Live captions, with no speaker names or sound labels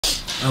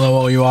Hello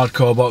all you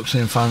hardcore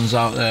boxing fans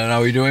out there,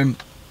 how are you doing?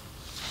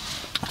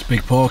 It's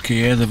Big Porky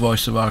here, the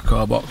voice of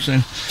hardcore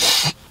boxing.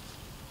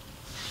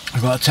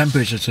 I've got a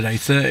temperature today,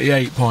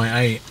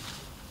 38.8.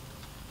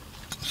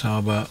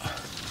 So, but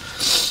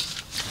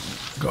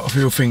got a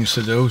few things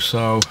to do,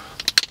 so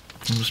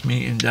I'm just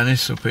meeting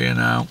Dennis up here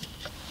now.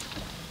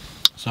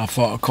 So I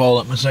thought I'd call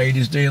up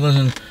Mercedes dealers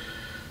and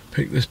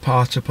pick this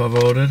part up I've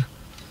ordered.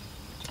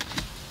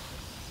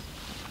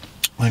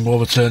 And go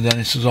over to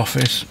Dennis's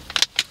office.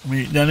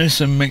 Meet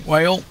Dennis and Mick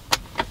Whale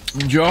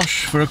and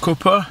Josh for a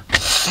cuppa.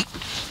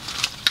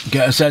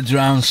 Get us heads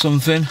around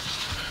something.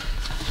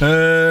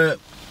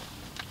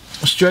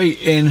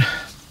 Straight in,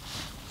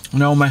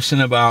 no messing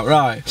about.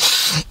 Right.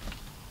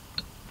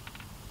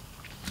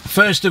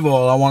 First of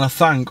all, I want to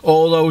thank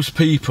all those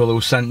people who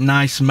sent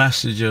nice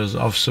messages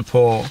of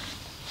support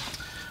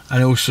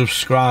and who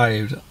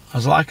subscribed.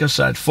 As like I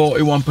said,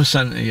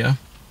 41% of you,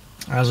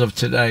 as of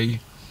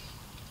today,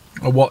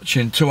 are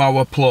watching 2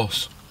 hour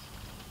plus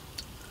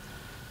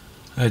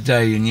a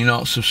day and you're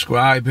not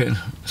subscribing.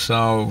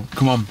 So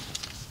come on,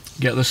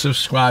 get the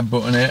subscribe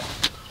button hit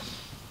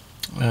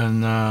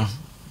and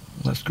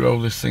let's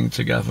grow this thing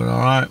together. All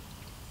right,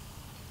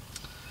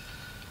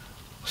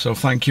 so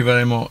thank you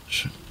very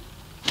much.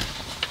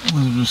 As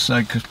I just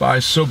said, because by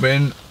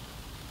subbing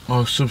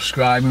or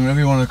subscribing, whatever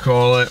you want to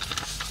call it,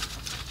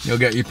 you'll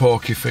get your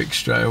Porky fix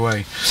straight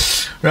away.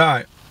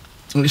 Right,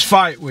 it's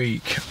fight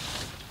week.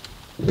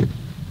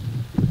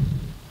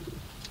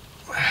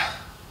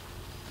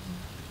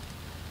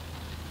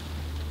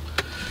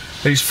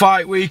 It's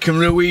fight week and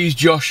Ruiz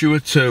Joshua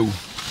 2.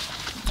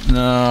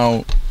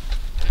 Now,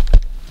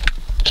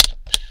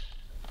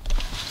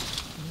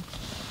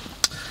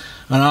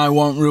 and I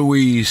want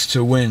Ruiz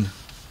to win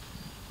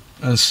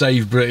and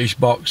save British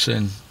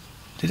boxing.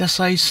 Did I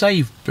say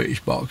save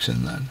British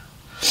boxing then?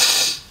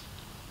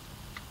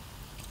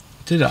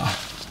 Did I?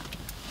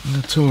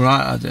 You're too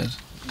right, I did.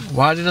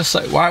 Why did I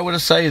say? Why would I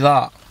say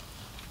that?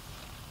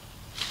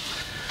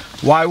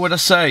 Why would I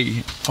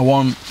say I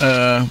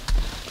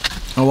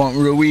want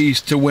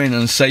Ruiz to win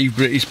and save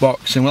British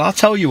boxing? Well, I'll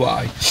tell you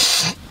why.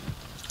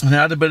 And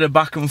I had a bit of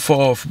back and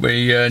forth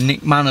with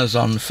Nick Manners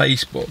on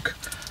Facebook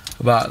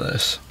about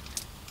this.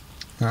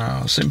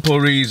 Simple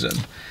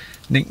reason.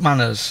 Nick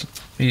Manners,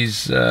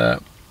 he's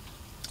Sean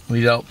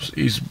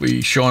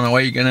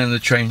O'Hagan and the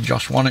train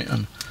Josh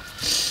Wannington.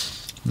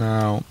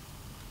 Now,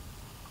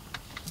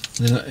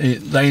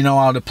 they know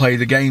how to play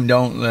the game,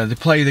 don't they? They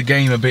play the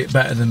game a bit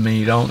better than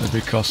me, don't they?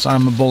 Because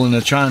I'm a bull in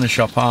a china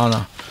shop, aren't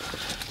I?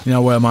 You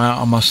know, wear my heart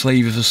on my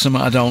sleeve. If there's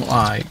something I don't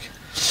like,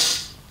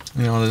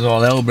 you know, there's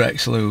all hell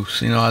breaks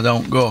loose. You know, I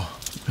don't go.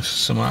 If there's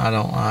something I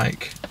don't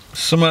like,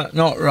 something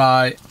not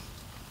right,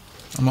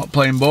 I'm not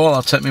playing ball.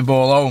 I'll take my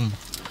ball home.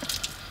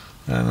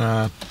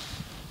 And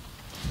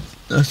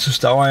that's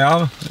just how I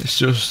am. It's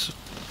just,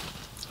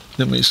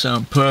 doesn't it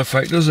sound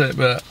perfect, does it?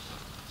 But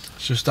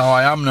it's just how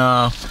I am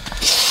now.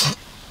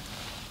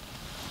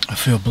 I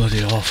feel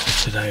bloody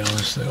awful today,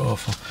 honestly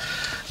awful.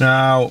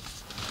 Now,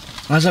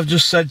 as I've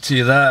just said to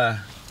you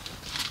there,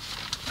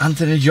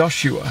 Anthony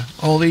Joshua,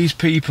 all these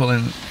people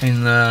in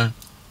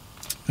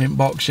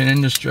boxing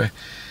industry,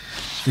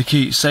 they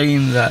keep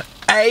saying that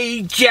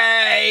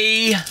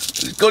AJ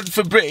is good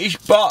for British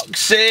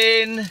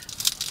boxing,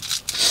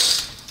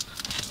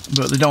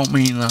 but they don't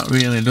mean that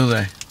really, do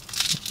they?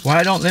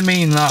 Why don't they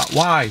mean that?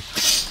 Why?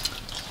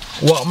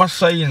 What am I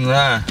saying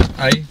there,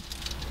 eh?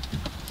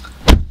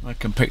 I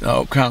can pick that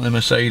up, can't they,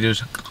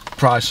 Mercedes?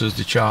 Prices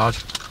they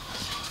charge.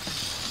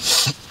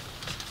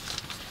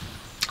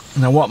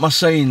 Now what am I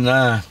saying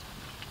there?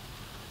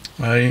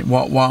 Right?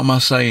 What am I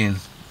saying?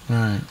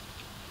 Right.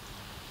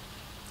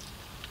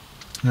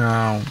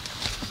 Now,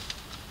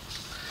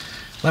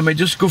 let me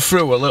just go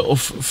through a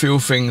few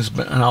things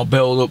and I'll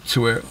build up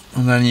to it,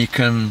 and then you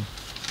can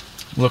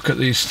look at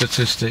these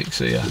statistics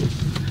here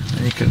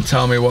and you can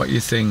tell me what you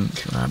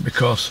think, right?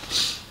 Because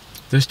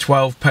this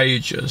 12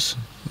 pages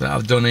that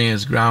I've done here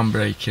is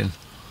groundbreaking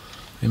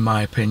in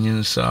my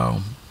opinion.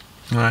 So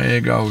right,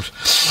 here goes.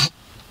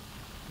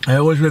 I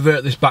always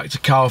revert this back to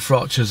Carl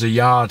Froch as a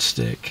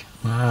yardstick,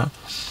 right?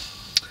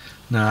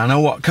 Now I know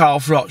what Carl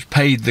Froch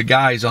paid the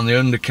guys on the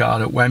undercard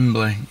at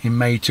Wembley in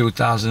May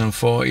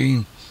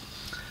 2014.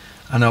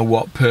 I know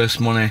what purse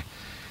money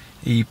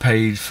he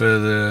paid for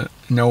the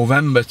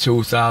November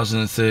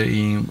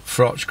 2013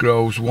 Froch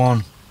Groves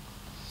 1.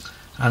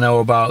 I know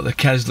about the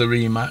Kessler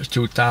rematch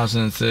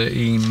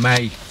 2013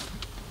 May.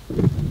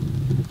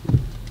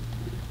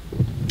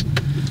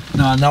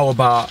 Now I know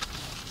about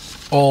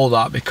all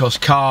that because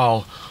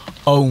Carl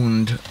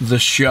owned the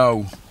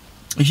show.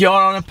 If you're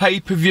on a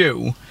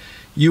pay-per-view,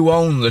 you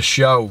own the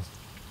show,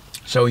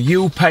 so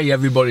you pay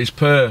everybody's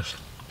purse.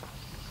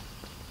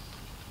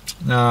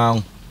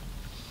 Now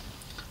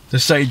they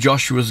say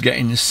Joshua's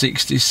getting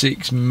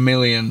 £66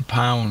 million.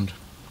 Now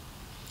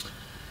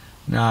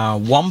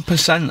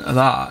 1% of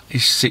that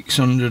is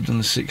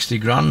 660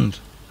 grand.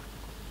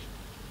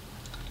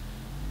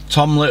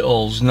 Tom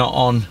Little's not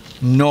on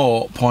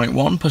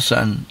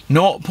 0.1%.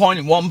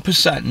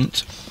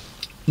 0.1%.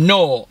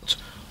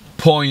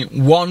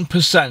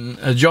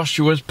 0.1% of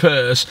Joshua's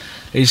purse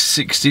is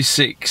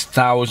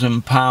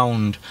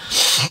 £66,000.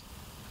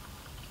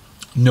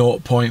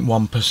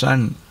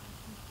 0.1%.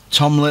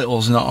 Tom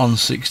Little's not on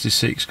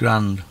 66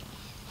 grand.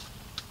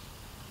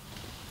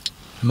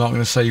 I'm not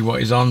going to say what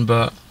he's on,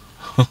 but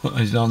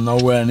he's on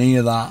nowhere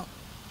near that.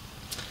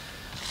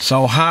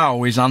 So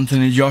how is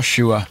Anthony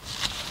Joshua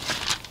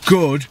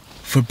good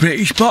for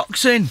British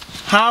boxing?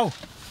 How?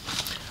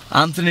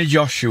 Anthony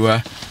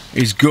Joshua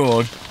is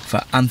good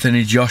for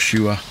Anthony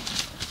Joshua.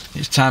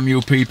 It's time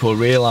you people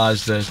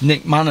realise this.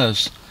 Nick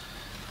Manners,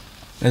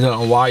 I don't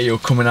know why you're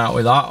coming out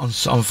with that on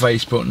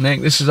Facebook,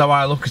 Nick. This is how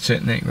I look at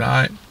it, Nick,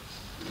 right?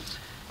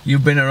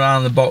 You've been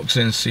around the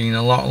boxing scene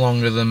a lot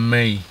longer than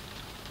me,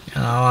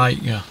 and I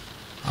like you.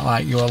 I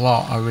like you a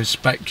lot. I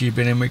respect you. You've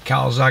been in with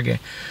Calzaghe,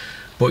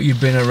 but you've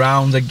been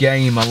around the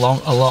game a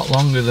lot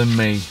longer than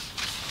me.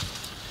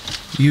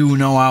 You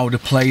know how to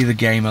play the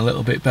game a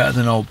little bit better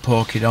than old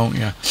Porky, don't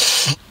you?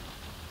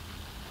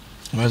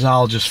 Whereas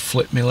I'll just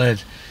flip my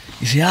lid.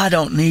 You see, I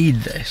don't need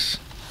this.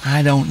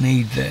 I don't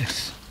need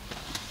this.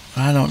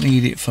 I don't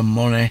need it for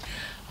money.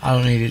 I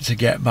don't need it to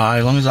get by.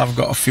 As long as I've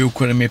got a few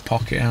quid in my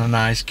pocket and a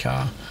nice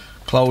car,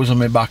 clothes on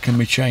my back and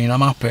my chain,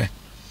 I'm happy.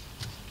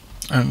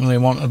 I haven't really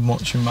wanted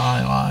much in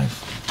my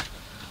life.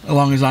 As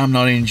long as I'm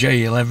not in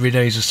jail, every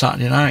day's a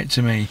Saturday night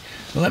to me.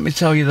 But let me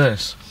tell you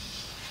this.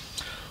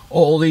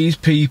 All these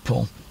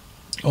people,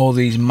 all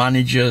these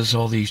managers,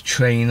 all these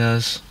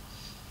trainers,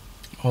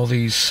 all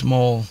these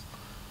small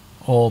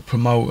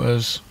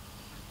promoters,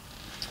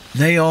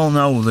 they all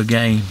know the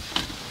game.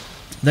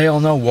 They all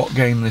know what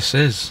game this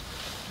is.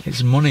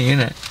 It's money,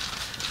 innit?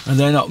 And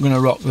they're not going to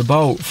rock the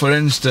boat. For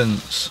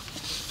instance,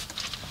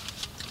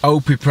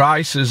 Opie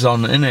Price is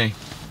on, isn't he?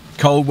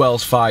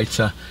 Coldwell's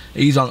fighter.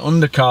 He's on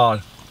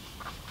undercard.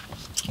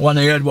 When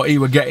I heard what he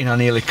were getting, I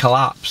nearly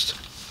collapsed.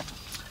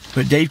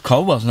 But Dave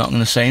Coldwell's not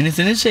going to say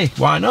anything, is he?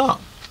 Why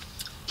not?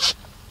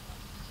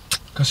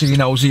 Because he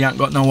knows he ain't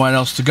got nowhere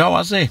else to go,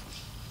 has he?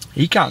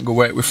 He can't go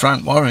work with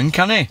Frank Warren,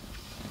 can he?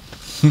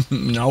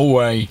 No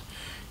way.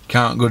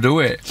 Can't go do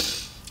it.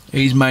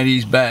 He's made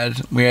his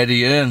bed with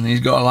Eddie Hearn. He's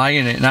got to lie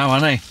in it now,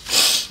 hasn't he?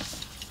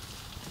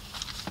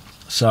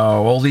 So,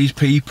 all these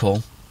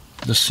people,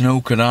 they're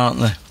snookered, aren't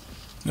they?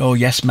 Oh,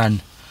 yes, man.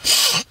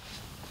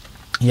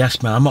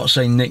 Yes, man. I'm not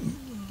saying Nick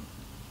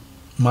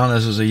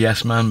Manners is a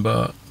yes man,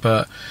 but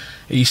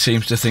he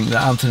seems to think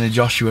that Anthony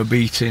Joshua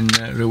beating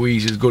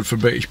Ruiz is good for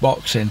British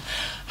boxing.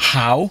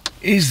 How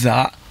is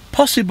that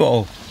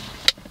possible?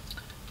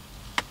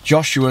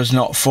 Joshua's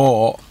not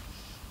fought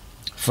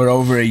for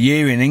over a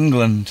year in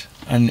England,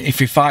 and if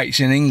he fights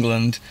in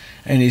England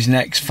in his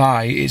next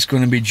fight, it's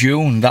going to be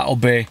June. That'll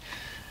be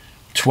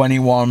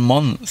 21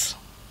 months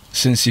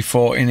since he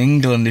fought in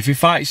England. If he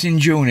fights in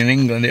June in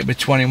England, it'll be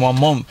 21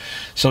 months.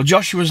 So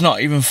Joshua's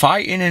not even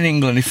fighting in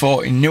England. He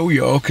fought in New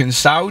York and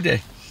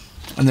Saudi,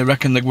 and they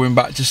reckon they're going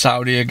back to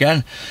Saudi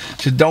again.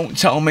 So don't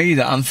tell me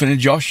that Anthony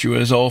Joshua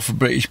is all for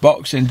British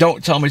boxing.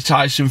 Don't tell me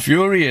Tyson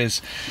Fury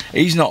is.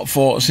 He's not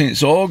fought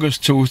since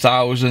August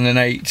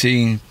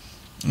 2018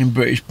 in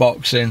British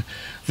boxing.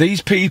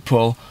 These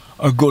people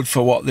are good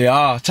for what they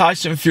are.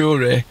 Tyson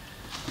Fury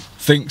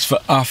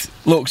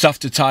looks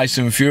after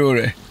Tyson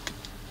Fury.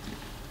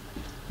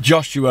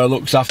 Joshua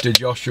looks after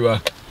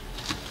Joshua.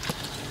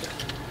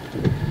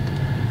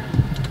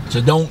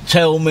 So don't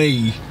tell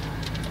me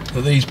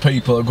that these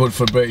people are good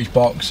for British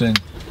boxing,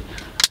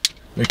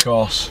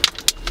 because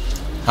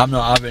I'm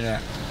not having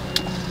it.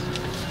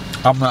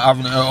 I'm not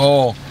having it at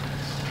all.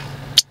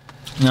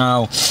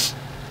 Now,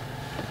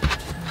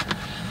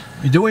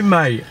 what you doing,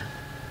 mate?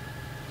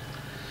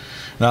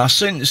 Now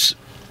since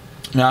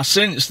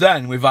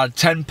then we've had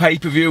 10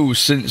 pay-per-views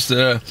since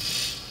the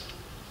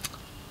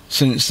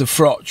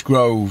Froch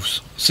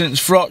Groves. Since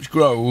Froch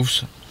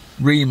Groves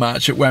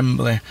rematch at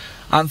Wembley,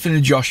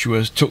 Anthony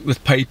Joshua's took the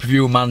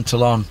pay-per-view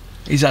mantle on.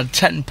 He's had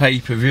 10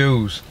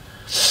 pay-per-views.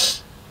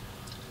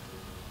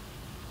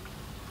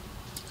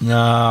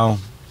 Now,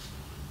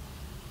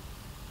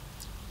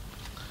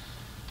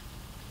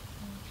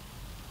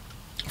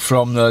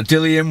 from the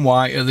Dillian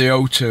White at the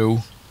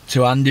O2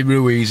 to Andy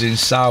Ruiz in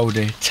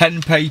Saudi,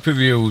 10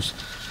 pay-per-views.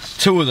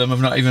 2 of them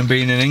have not even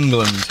been in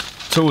England.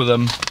 2 of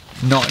them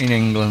not in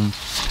England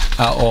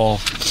at all.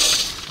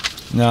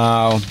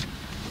 Now,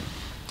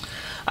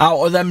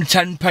 out of them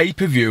 10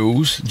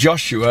 pay-per-views,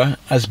 Joshua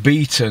has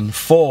beaten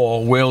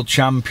 4 world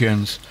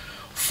champions.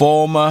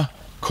 Former,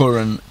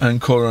 current and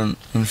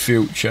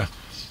future.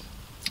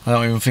 I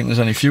don't even think there's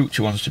any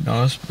future ones, to be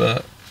honest,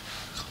 but...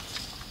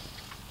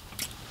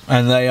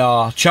 And they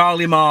are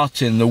Charlie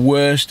Martin, the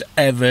worst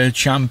ever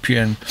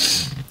champion,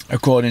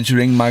 according to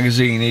Ring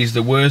Magazine. He's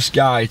the worst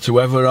guy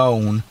to ever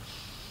own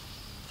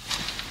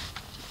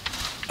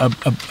an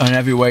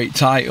heavyweight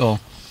title.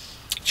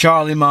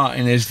 Charlie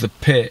Martin is the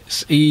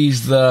pits.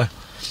 He's the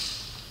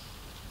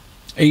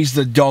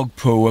dog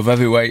poo of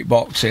heavyweight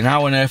boxing.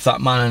 How on earth that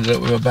man ended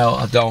up with a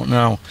belt, I don't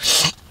know.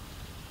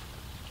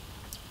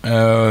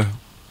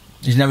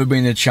 He's never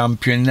been a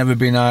champion, never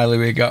been highly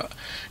regarded.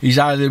 He's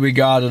highly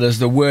regarded as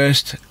the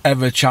worst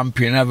ever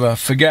champion ever.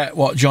 Forget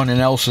what Johnny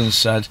Nelson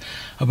said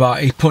about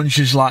he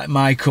punches like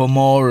Michael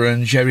Moore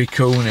and Jerry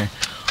Cooney.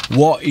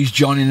 What is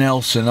Johnny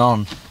Nelson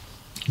on?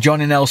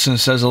 Johnny Nelson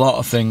says a lot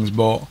of things,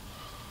 but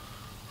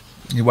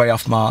you're way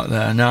off mark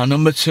there. Now,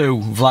 number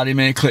 2,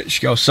 Vladimir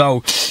Klitschko.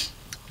 So,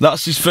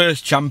 that's his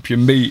first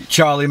champion beat.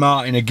 Charlie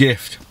Martin, a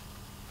gift.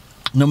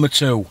 Number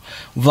 2,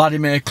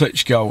 Vladimir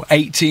Klitschko,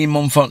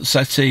 18-month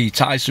settee.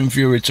 Tyson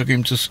Fury took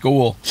him to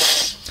school.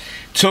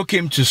 Took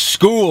him to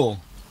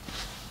school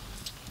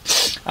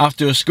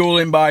after a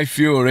schooling by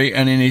Fury,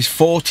 and in his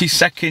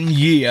 42nd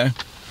year,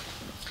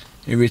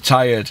 he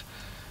retired.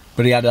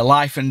 But he had a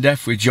life and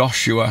death with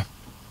Joshua.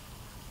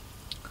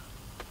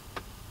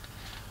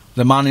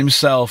 The man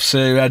himself,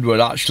 Sir Edward,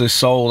 actually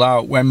sold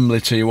out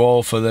Wembley to you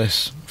all for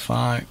this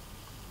fight.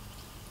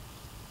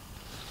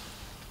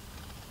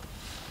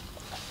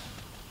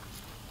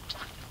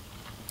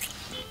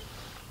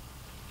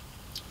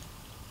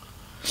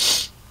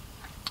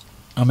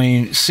 I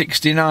mean,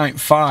 69th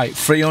fight,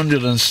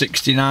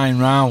 369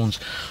 rounds.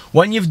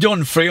 When you've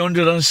done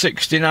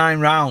 369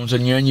 rounds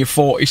and you're in your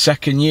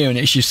 42nd year and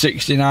it's your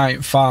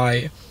 69th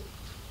fight,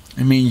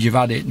 it means you've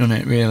had it, doesn't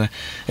it, really?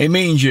 It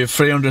means you're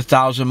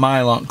 300,000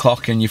 mile on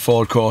clock in your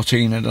Ford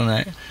Cortina,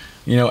 doesn't it?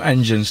 You know,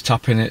 engines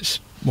tapping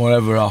its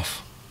whatever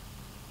off.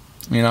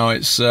 You know,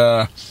 it's...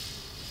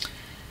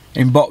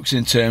 in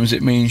boxing terms,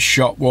 it means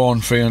shot won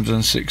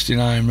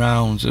 369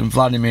 rounds, and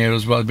Vladimir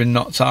as well has been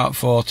knocked out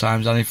 4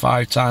 times, only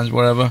 5 times,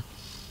 whatever.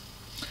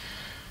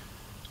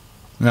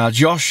 Now,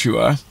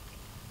 Joshua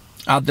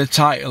had the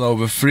title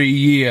over 3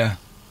 years.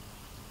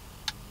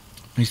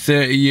 He's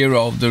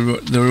 30-year-old.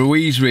 The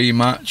Ruiz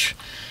rematch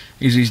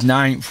is his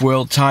 9th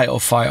world title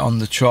fight on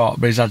the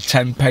trot, but he's had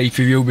 10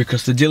 pay-per-view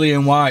because the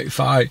Dillian Whyte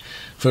fight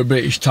for a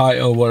British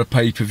title were a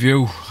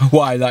pay-per-view.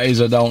 Why that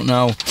is, I don't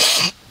know.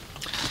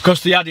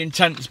 Because they had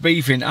intense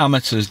beef in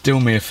amateurs, do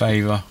me a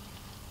favour.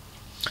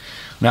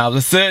 Now, the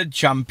 3rd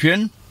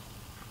champion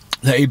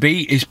that he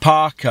beat is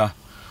Parker,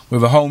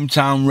 with a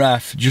hometown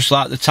ref, just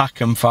like the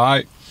Takam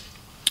fight,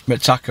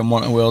 but Takam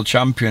wasn't a world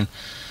champion.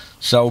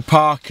 So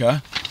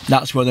Parker,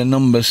 that's where the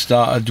numbers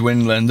started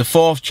dwindling. The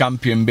 4th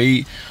champion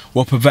beat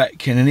was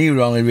Povetkin, and he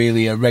was only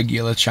really a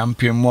regular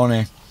champion,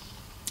 wasn't he?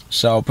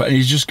 So, but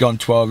he's just gone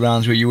 12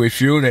 rounds with Yui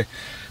Fury.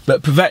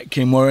 But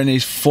Povetkin were in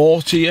his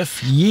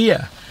 40th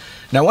year.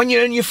 Now, when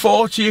you're in your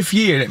 40th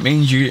year, it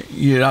means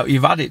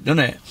you've had it, doesn't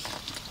it?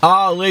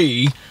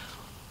 Ali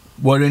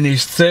were in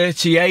his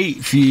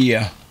 38th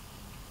year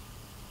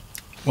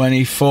when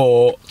he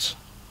fought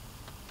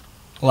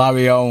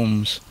Larry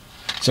Holmes.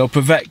 So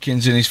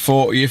Povetkin's in his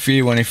 40th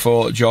year when he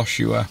fought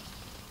Joshua.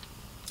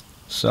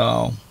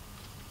 So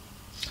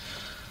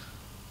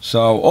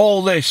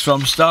all this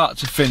from start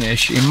to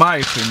finish, in my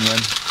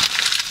opinion,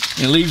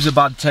 it leaves a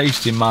bad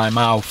taste in my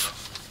mouth.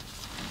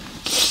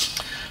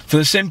 For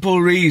the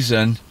simple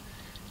reason,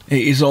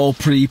 it is all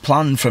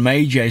pre-planned from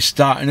AJ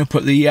starting up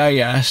at the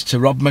EAS to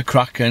Rob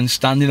McCracken,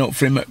 standing up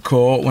for him at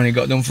court when he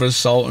got done for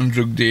assault and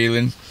drug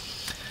dealing,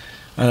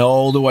 and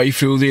all the way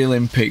through the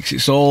Olympics.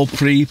 It's all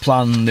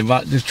pre-planned.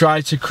 They've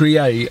tried to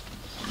create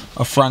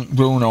a Frank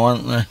Bruno,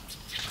 haven't they?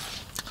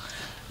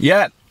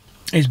 Yeah,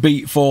 he's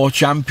beat 4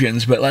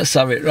 champions, but let's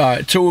have it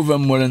right. 2 of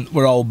them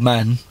were old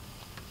men.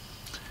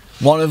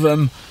 One of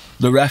them,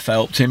 the ref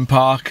helped him,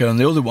 Parker, and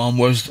the other one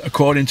was,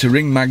 according to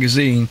Ring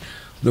Magazine,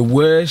 the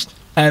worst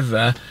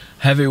ever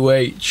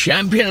heavyweight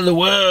champion of the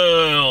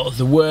world.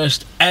 The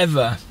worst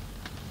ever.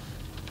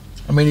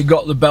 I mean, he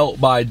got the belt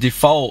by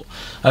default.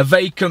 A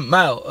vacant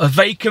belt,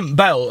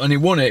 and he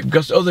won it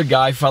because the other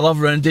guy fell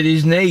over and did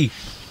his knee.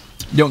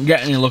 Don't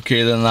get any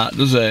luckier than that,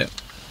 does it?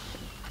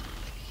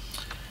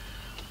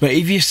 But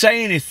if you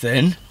say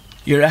anything,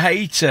 you're a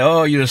hater.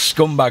 Oh, you're a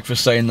scumbag for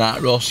saying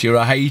that, Ross. You're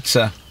a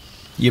hater.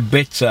 You're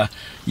bitter.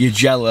 You're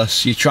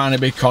jealous. You're trying to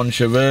be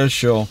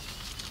controversial.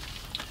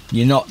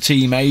 You're not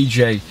Team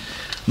AJ.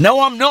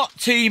 No, I'm not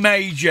Team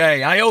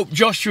AJ. I hope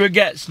Joshua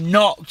gets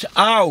knocked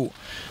out.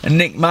 And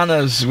Nick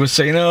Manners was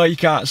saying, oh, you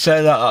can't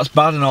say that, that's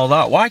bad and all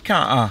that. Why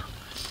can't I?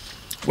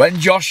 When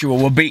Joshua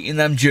were beating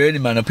them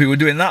journeymen up, he were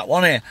doing that,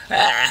 wasn't he?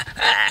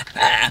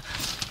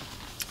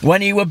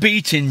 When he were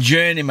beating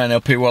journeymen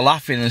up, he were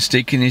laughing and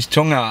sticking his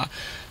tongue out.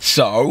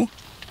 So,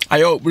 I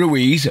hope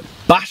Ruiz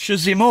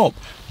bashes him up.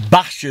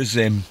 Bashes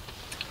him.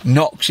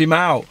 Knocks him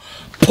out.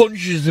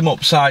 Punches him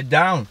upside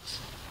down.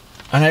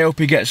 And I hope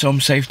he gets home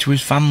safe to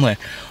his family.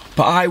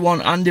 But I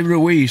want Andy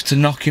Ruiz to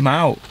knock him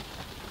out.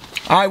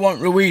 I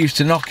want Ruiz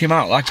to knock him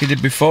out like he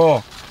did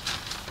before.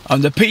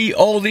 And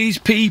all these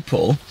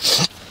people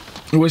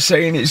who were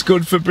saying it's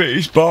good for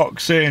British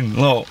boxing.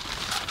 Look,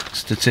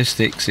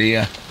 statistics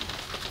here.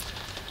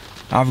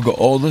 I've got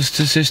all the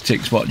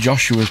statistics what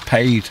Joshua's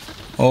paid.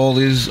 All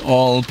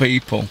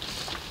people.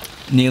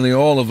 Nearly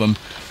all of them.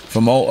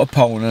 From all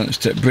opponents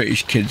to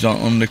British kids on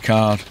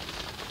undercard.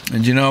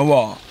 And you know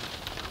what?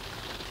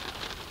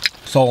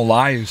 It's all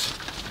lies.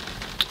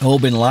 All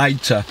been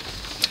lied to.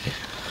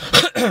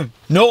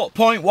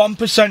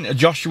 0.1% of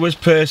Joshua's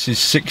purse is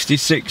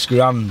 66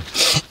 grand.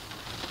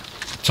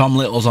 Tom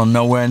Little's on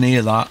nowhere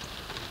near that,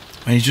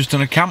 and he's just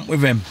done a camp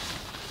with him.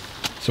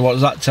 So what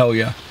does that tell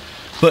you?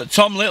 But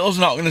Tom Little's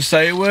not going to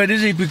say a word,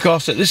 is he?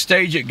 Because at this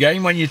stage of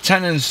game, when you're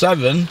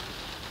 10-7,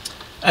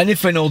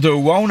 anything will do,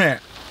 won't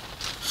it?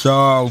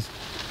 So,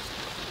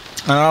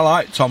 and I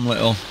like Tom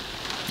Little.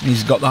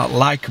 He's got that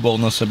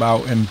likeableness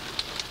about him.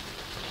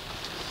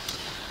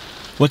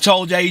 We're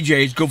told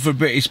AJ is good for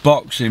British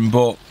boxing,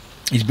 but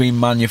he's been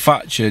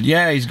manufactured.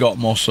 Yeah, he's got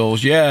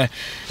muscles. Yeah,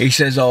 he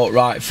says all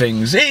right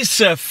things. It's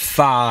a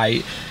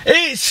fight.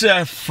 It's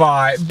a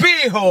fight.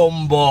 Be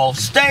humble.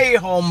 Stay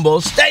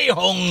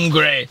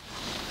hungry.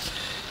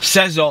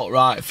 Says all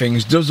right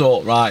things, does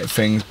all right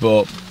things,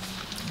 but,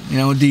 you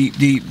know,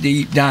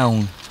 deep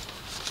down,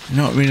 you're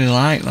not really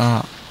like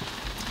that.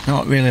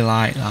 Not really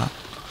like that.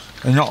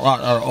 You're not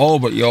like that at all,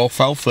 but you all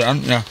fell for it,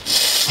 haven't you?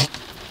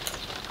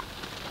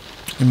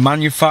 You're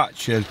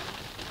manufactured.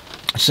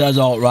 Says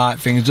all right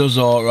things, does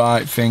all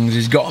right things.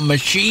 He's got a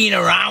machine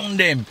around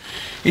him.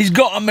 He's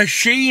got a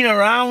machine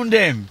around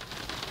him.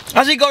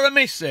 Has he got a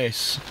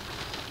missus?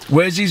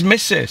 Where's his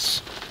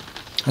missus?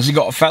 Has he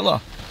got a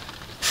fella?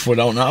 We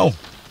don't know.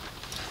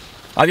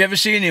 Have you ever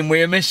seen him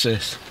with a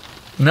missus?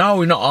 No,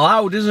 he's not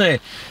allowed, is he?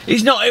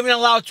 He's not even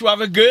allowed to have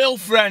a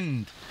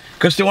girlfriend,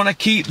 because they want to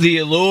keep the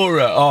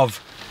allure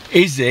of,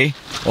 is he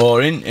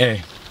or isn't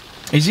he?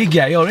 Is he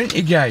gay or isn't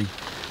he gay?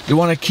 They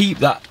want to keep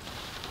that,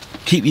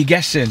 keep you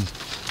guessing,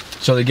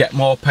 so they get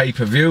more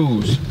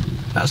pay-per-views.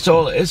 That's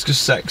all it is, because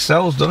sex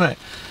sells, doesn't it?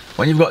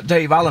 When you've got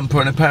Dave Allen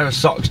putting a pair of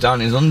socks down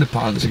his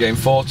underpants again,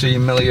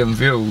 14 million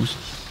views,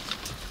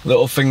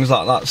 little things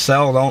like that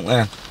sell, don't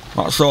they?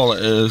 That's all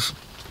it is.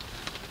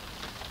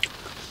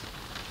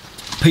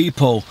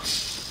 People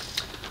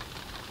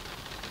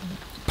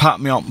pat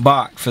me on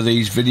back for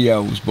these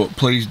videos, but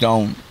please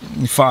don't.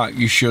 In fact,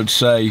 you should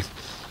say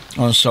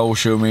on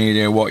social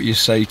media what you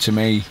say to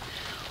me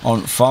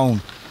on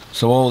phone.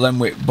 So all them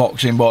with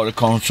boxing border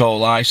control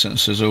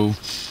licenses who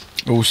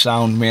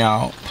sound me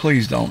out,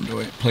 please don't do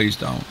it. Please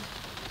don't.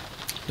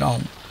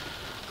 Don't.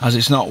 As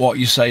it's not what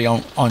you say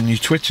on your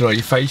Twitter or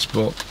your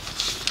Facebook.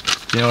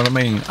 You know what I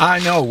mean? I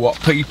know what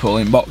people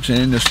in boxing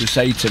industry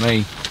say to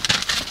me.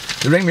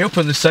 They ring me up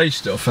and they say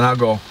stuff, and I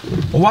go,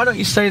 well, why don't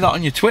you say that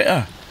on your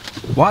Twitter?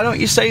 Why don't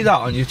you say that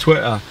on your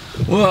Twitter?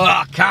 Well,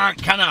 I can't,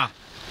 can I?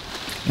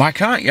 Why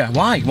can't you?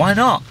 Why? Why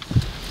not?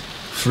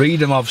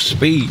 Freedom of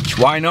speech.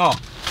 Why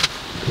not?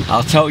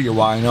 I'll tell you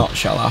why not,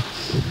 shall I?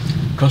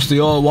 Because they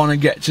all want to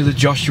get to the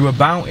Joshua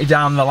bounty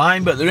down the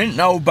line, but there ain't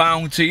no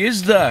bounty,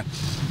 is there?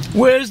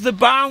 Where's the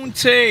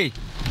bounty?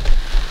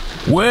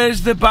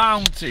 Where's the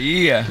bounty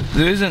here?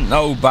 There isn't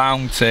no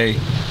bounty.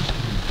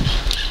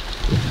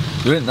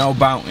 There ain't no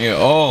bounty at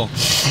all.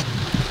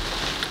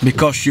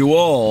 Because you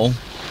all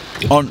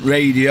on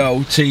radio,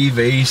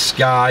 TV,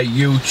 Sky,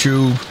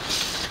 YouTube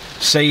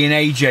saying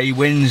AJ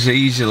wins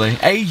easily.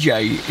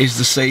 AJ is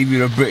the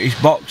saviour of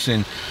British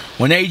boxing.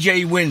 When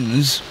AJ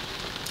wins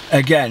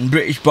again,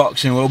 British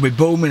boxing will be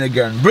booming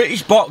again.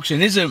 British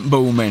boxing isn't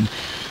booming.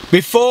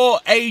 Before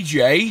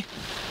AJ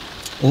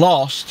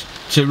lost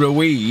to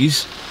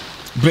Ruiz,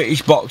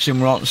 British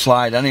boxing were on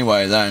slide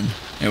anyway then.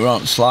 It were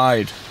on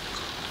slide.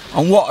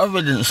 And what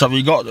evidence have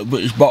you got that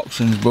British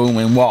boxing's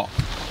booming? What?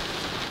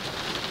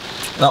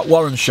 That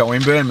Warren show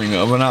in Birmingham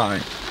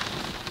overnight.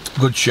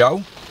 Good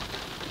show.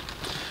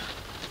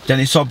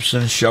 Dennis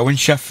Hobson's show in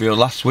Sheffield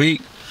last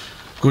week.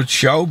 Good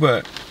show,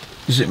 but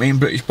does it mean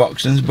British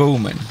boxing's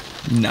booming?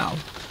 No.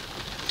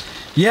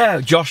 Yeah,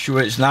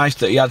 Joshua, it's nice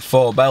that he had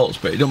 4 belts,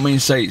 but it doesn't mean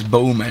to say it's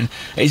booming.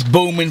 It's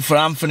booming for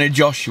Anthony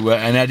Joshua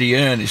and Eddie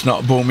Hearn. It's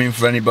not booming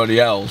for anybody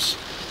else.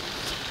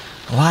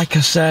 Like I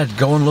said,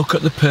 go and look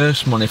at the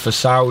purse money for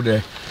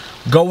Saudi.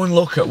 Go and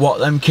look at what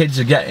them kids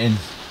are getting.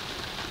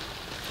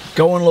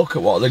 Go and look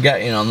at what they're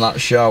getting on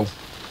that show.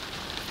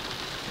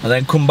 And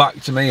then come back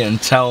to me and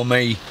tell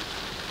me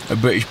that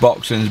British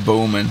boxing's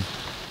booming.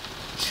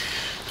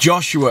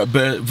 Joshua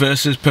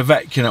versus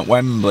Povetkin at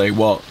Wembley,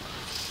 what?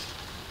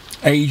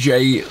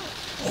 AJ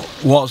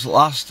was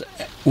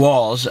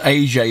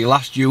AJ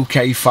last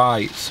UK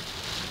fight.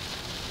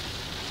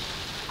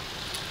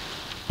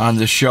 And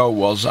the show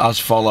was as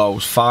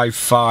follows: 5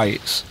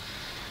 fights.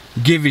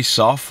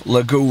 Givisov,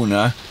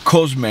 Laguna,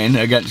 Kuzmin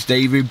against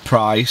David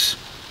Price.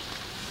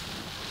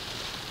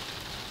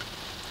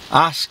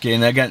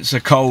 Askin against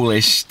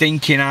Okoli,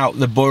 stinking out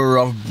the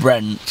borough of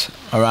Brent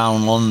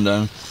around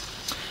London.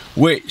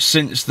 Which,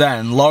 since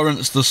then,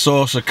 Lawrence the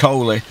Source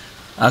Okoli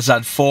has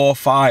had 4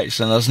 fights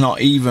and has not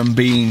even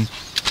been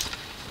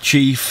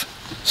chief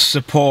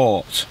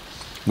support.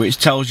 Which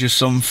tells you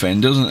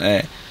something, doesn't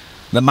it?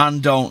 The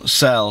man don't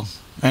sell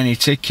any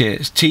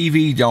tickets.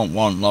 TV don't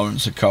want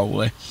Lawrence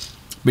Okoli,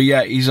 but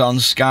yet he's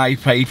on Sky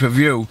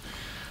pay-per-view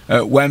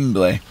at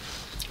Wembley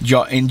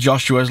in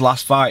Joshua's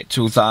last fight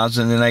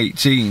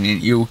 2018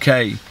 in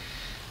UK.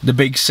 The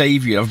big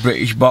saviour of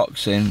British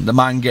boxing, the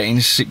man getting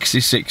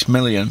 66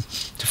 million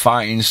to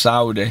fight in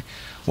Saudi,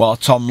 while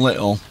Tom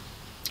Little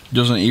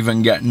doesn't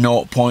even get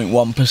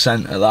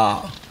 0.1% of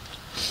that.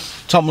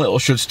 Tom Little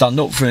should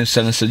stand up for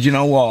himself and say, you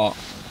know what,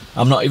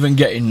 I'm not even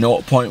getting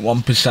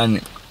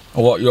 0.1%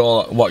 what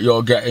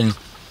you're getting.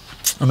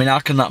 I mean, how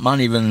can that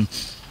man even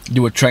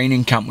do a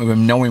training camp with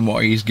him knowing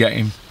what he's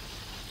getting?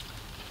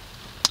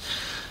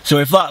 So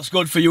if that's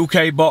good for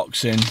UK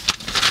boxing,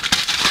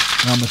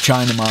 I'm a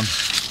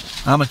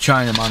Chinaman. I'm a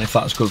Chinaman if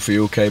that's good for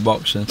UK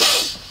boxing.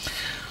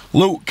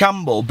 Luke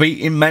Campbell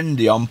beating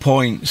Mendy on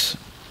points.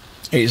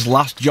 It's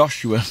last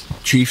Joshua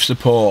chief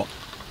support.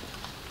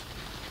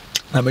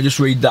 Let me just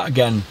read that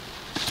again.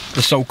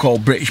 The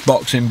so-called British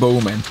boxing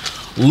booming.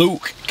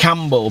 Luke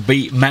Campbell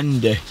beat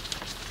Mendy,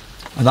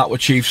 and that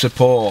was chief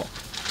support.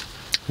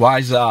 Why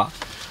is that?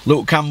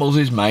 Luke Campbell's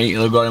his mate,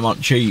 they've got him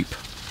on cheap.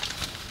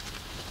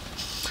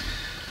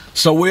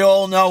 So we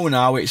all know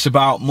now it's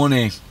about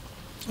money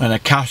and a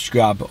cash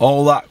grab.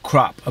 All that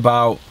crap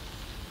about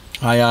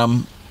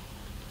I'm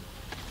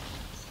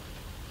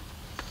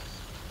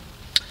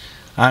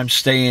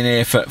staying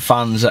here for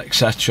fans,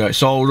 etc.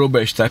 It's all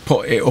rubbish. They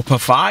put it up a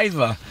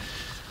 £5.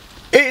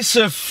 It's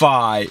a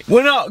fight.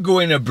 We're not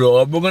going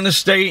abroad. We're going to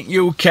stay in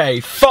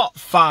UK. Fuck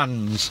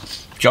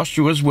fans.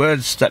 Joshua's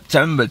words,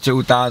 September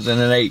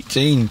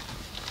 2018.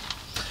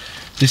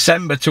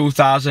 December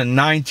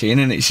 2019,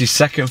 and it's his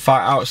second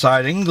fight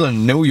outside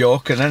England, New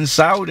York and then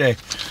Saudi.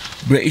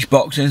 British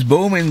boxing's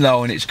booming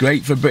though, and it's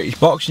great for British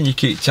boxing, you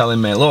keep telling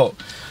me. Look,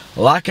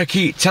 like I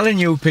keep telling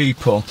you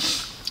people,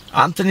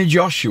 Anthony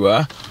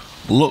Joshua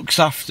looks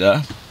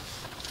after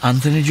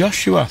Anthony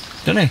Joshua,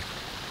 doesn't he?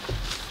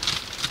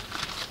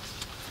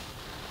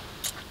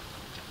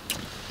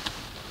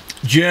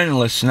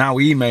 Journalists now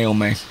email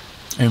me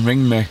and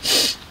ring me.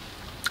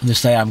 They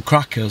say I'm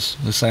crackers,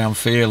 they say I'm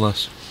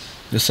fearless,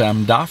 they say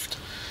I'm daft,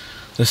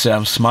 they say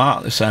I'm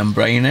smart, they say I'm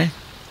brainy,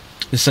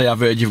 they say I've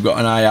heard you've got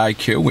an high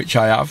IQ, which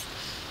I have.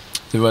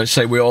 They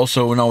say we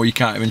also know you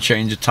can't even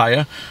change a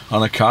tyre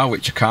on a car,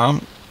 which I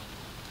can't.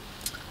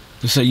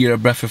 They say you're a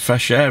breath of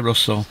fresh air,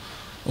 Russell.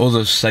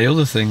 Others say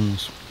other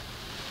things.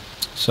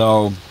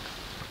 So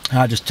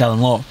I just tell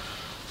them, look,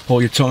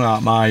 pull your tongue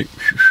out, mate.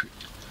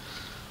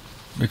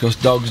 Because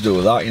dogs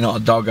do that. You're not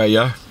a dog, are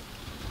you?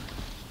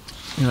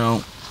 You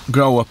know,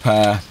 grow a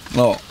pair.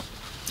 Look,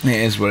 it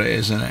is what it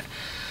is, isn't it?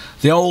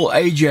 The old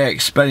AJ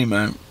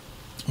experiment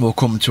will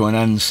come to an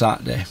end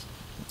Saturday.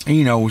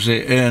 He knows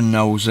it, Earn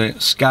knows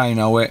it, Sky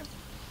know it.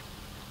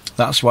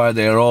 That's why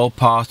they're all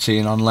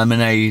partying on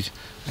lemonade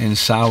in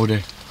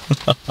Saudi.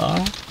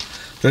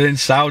 They're in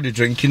Saudi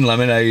drinking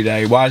lemonade,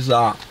 eh? Why's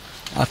that?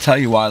 I'll tell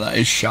you why that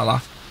is, shall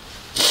I?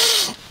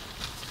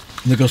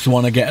 Because they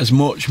want to get as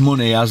much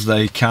money as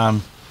they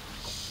can.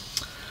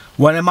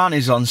 When a man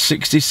is on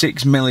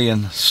 66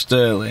 million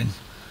sterling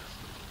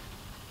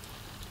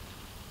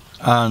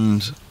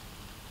and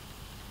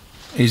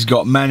he's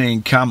got men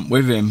in camp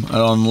with him and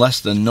on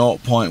less than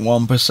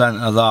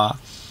 0.1% of that,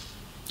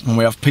 and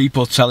we have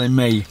people telling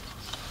me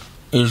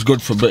it's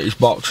good for British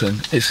boxing,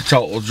 it's a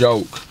total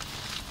joke.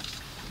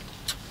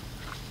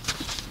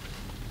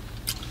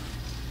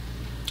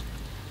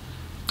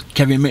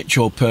 Kevin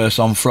Mitchell purse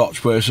on Froch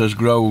versus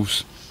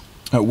Groves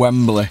at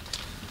Wembley.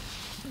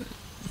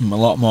 A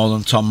lot more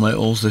than Tom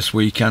Little's this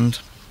weekend,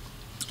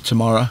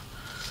 tomorrow,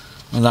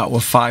 and that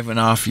was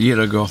 5.5 years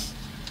ago.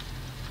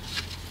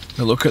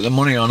 Now look at the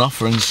money on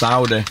offer in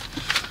Saudi,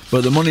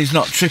 but the money's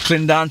not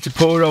trickling down to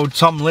poor old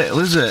Tom Little,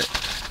 is it?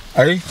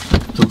 Eh?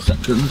 2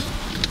 seconds.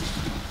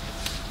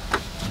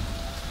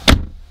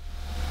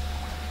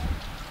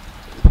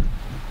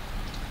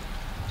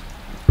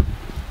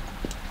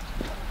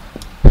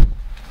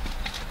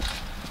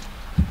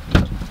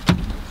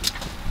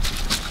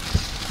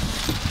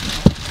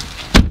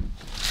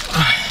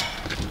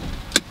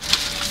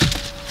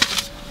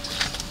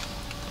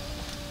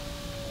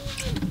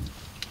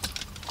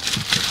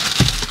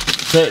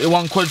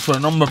 £31 for a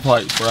number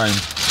plate frame.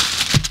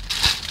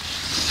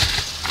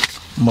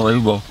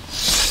 Unbelievable.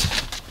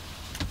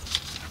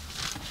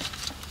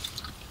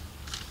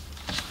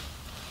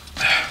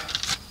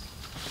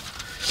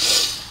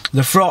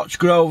 The Froch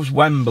Groves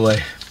Wembley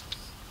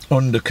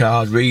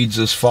undercard reads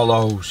as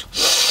follows: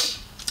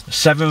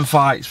 7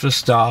 fights for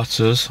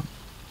starters,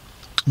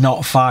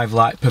 not 5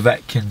 like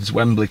Povetkin's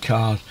Wembley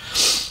card.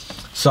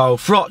 So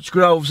Froch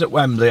Groves at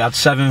Wembley had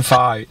 7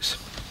 fights.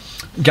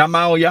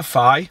 Gamal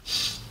Yafai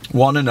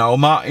 1-0,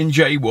 Martin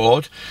J.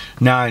 Ward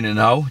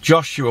 9-0,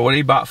 Joshua, what are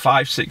you about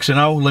 5-6-0,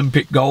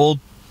 Olympic gold,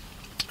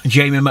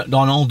 Jamie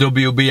McDonnell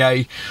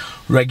WBA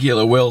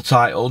regular world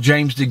title,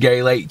 James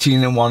DeGale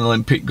 18-1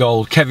 Olympic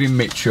gold, Kevin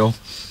Mitchell.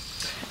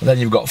 And then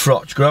you've got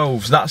Froch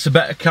Groves. That's a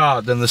better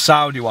card than the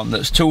Saudi one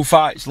that's 2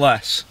 fights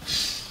less,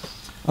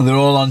 and they're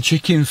all on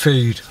chicken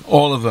feed,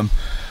 all of them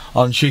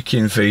on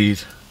chicken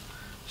feed.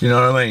 Do you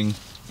know what I mean?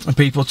 And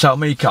people tell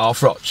me Carl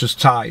Froch is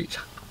tight.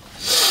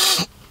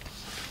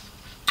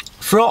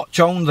 Froch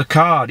owned the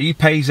card, he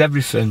pays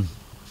everything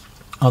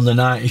on the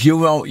night. If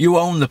you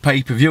own the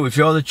pay-per-view, if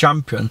you're the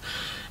champion,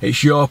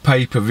 it's your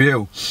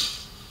pay-per-view.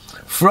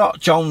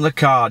 Froch owned the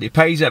card, he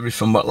pays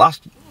everything, but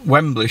last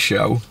Wembley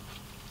show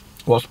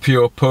was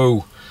pure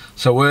poo.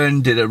 So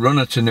Earn did a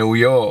runner to New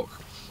York.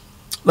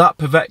 That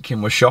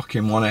Povetkin was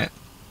shocking, wasn't it?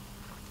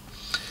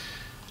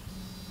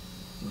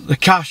 the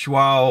cash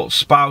while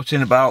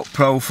spouting about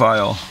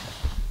profile.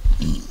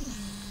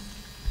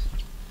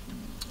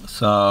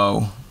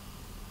 So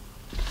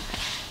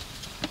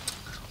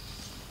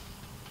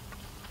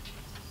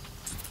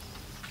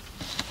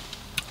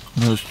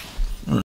just